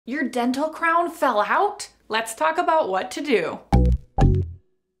Your dental crown fell out? Let's talk about what to do.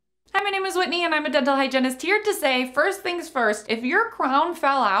 Hi, my name is Whitney and I'm a dental hygienist here to say, first things first, if your crown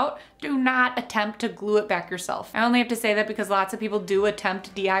fell out, do not attempt to glue it back yourself. I only have to say that because lots of people do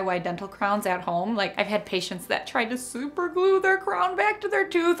attempt DIY dental crowns at home. Like, I've had patients that tried to super glue their crown back to their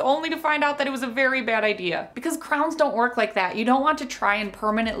tooth only to find out that it was a very bad idea. Because crowns don't work like that. You don't want to try and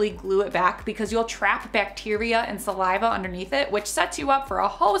permanently glue it back because you'll trap bacteria and saliva underneath it, which sets you up for a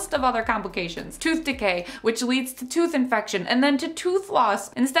host of other complications. Tooth decay, which leads to tooth infection and then to tooth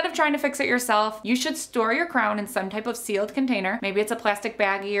loss. Instead of trying to fix it yourself, you should store your crown in some type of sealed container. Maybe it's a plastic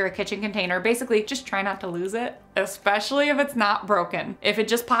baggie or a kitchen container. Basically, just try not to lose it, especially if it's not broken. If it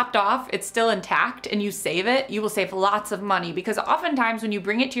just popped off, it's still intact, and you save it, you will save lots of money because oftentimes when you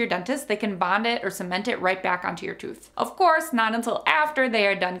bring it to your dentist, they can bond it or cement it right back onto your tooth. Of course, not until after they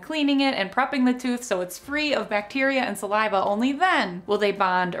are done cleaning it and prepping the tooth so it's free of bacteria and saliva. Only then will they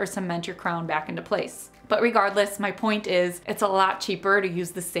bond or cement your crown back into place. But regardless, my point is it's a lot cheaper to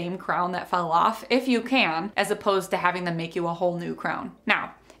use the same crown that fell off, if you can, as opposed to having them make you a whole new crown.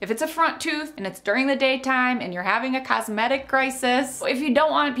 Now, if it's a front tooth and it's during the daytime and you're having a cosmetic crisis, if you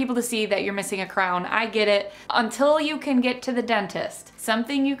don't want people to see that you're missing a crown, I get it. Until you can get to the dentist,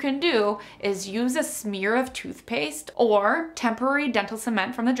 something you can do is use a smear of toothpaste or temporary dental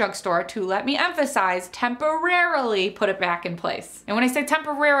cement from the drugstore to, let me emphasize, temporarily put it back in place. And when I say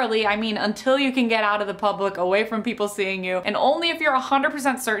temporarily, I mean until you can get out of the public, away from people seeing you, and only if you're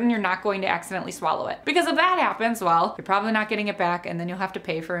 100% certain you're not going to accidentally swallow it. Because if that happens, well, you're probably not getting it back and then you'll have to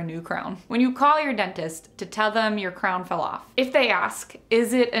pay for a new crown. When you call your dentist to tell them your crown fell off, if they ask,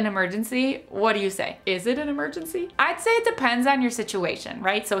 is it an emergency? What do you say? Is it an emergency? I'd say it depends on your situation,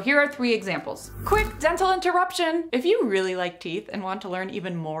 right? So here are 3 examples. Quick dental interruption. If you really like teeth and want to learn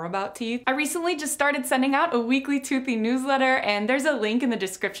even more about teeth, I recently just started sending out a weekly Toothy newsletter, and there's a link in the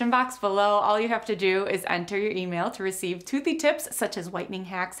description box below. All you have to do is enter your email to receive toothy tips such as whitening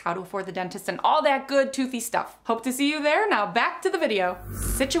hacks, how to afford the dentist, and all that good toothy stuff. Hope to see you there. Now back to the video.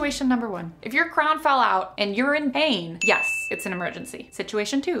 Situation number 1. If your crown fell out and you're in pain, yes, it's an emergency.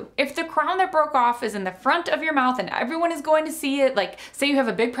 Situation 2. If the crown that broke off is in the front of your mouth and everyone is going to see it, like say you have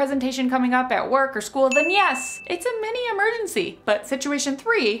a big presentation coming up at work or school, then yes, it's a mini emergency. But situation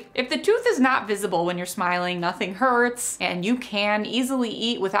 3, if the tooth is not visible when you're smiling, nothing hurts, and you can easily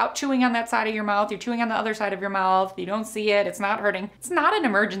eat without chewing on that side of your mouth, you're chewing on the other side of your mouth, you don't see it, it's not hurting, it's not an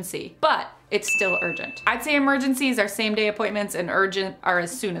emergency. But it's still urgent. I'd say emergencies are same-day appointments and urgent are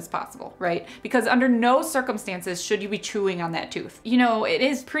as soon as possible, right? Because under no circumstances should you be chewing on that tooth. You know, it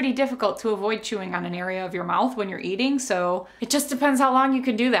is pretty difficult to avoid chewing on an area of your mouth when you're eating, so it just depends how long you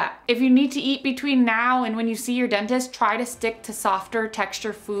can do that. If you need to eat between now and when you see your dentist, try to stick to softer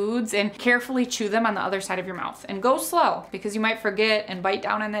texture foods and carefully chew them on the other side of your mouth. And go slow, because you might forget and bite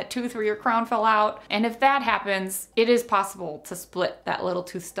down on that tooth where your crown fell out. And if that happens, it is possible to split that little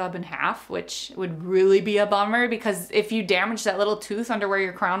tooth stub in half, which would really be a bummer, because if you damage that little tooth under where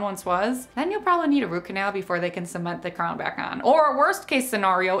your crown once was, then you'll probably need a root canal before they can cement the crown back on. Or worst case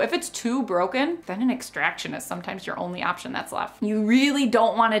scenario, if it's too broken, then an extraction is sometimes your only option that's left. You really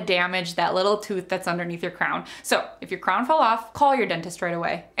don't want to damage that little tooth that's underneath your crown. So if your crown fell off, call your dentist right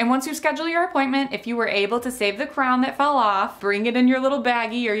away. And once you schedule your appointment, if you were able to save the crown that fell off, bring it in your little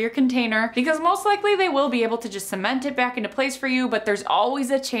baggie or your container, because most likely they will be able to just cement it back into place for you, but there's always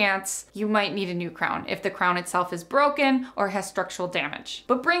a chance you might need a new crown if the crown itself is broken or has structural damage.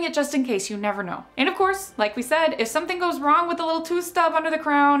 But bring it just in case, you never know. And of course, like we said, if something goes wrong with the little tooth stub under the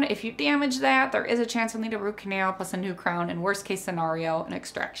crown, if you damage that, there is a chance you'll need a root canal plus a new crown, and worst case scenario, an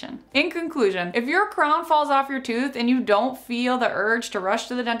extraction. In conclusion, if your crown falls off your tooth and you don't feel the urge to rush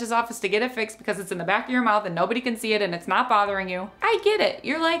to the dentist's office to get it fixed because it's in the back of your mouth and nobody can see it and it's not bothering you, I get it.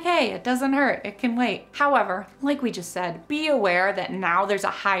 You're like, hey, it doesn't hurt, it can wait. However, like we just said, be aware that now there's a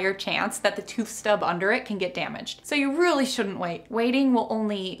higher chance that the tooth stub under it can get damaged. So you really shouldn't wait. Waiting will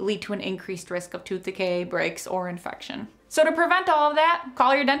only lead to an increased risk of tooth decay, breaks, or infection. So to prevent all of that,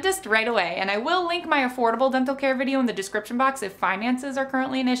 call your dentist right away. And I will link my affordable dental care video in the description box if finances are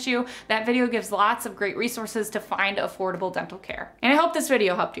currently an issue. That video gives lots of great resources to find affordable dental care. And I hope this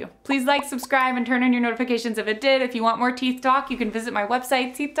video helped you. Please like, subscribe, and turn on your notifications if it did. If you want more teeth talk, you can visit my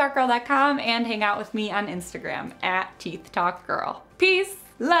website, teethtalkgirl.com, and hang out with me on Instagram @teethtalkgirl. Peace,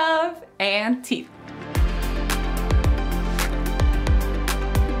 love, and teeth.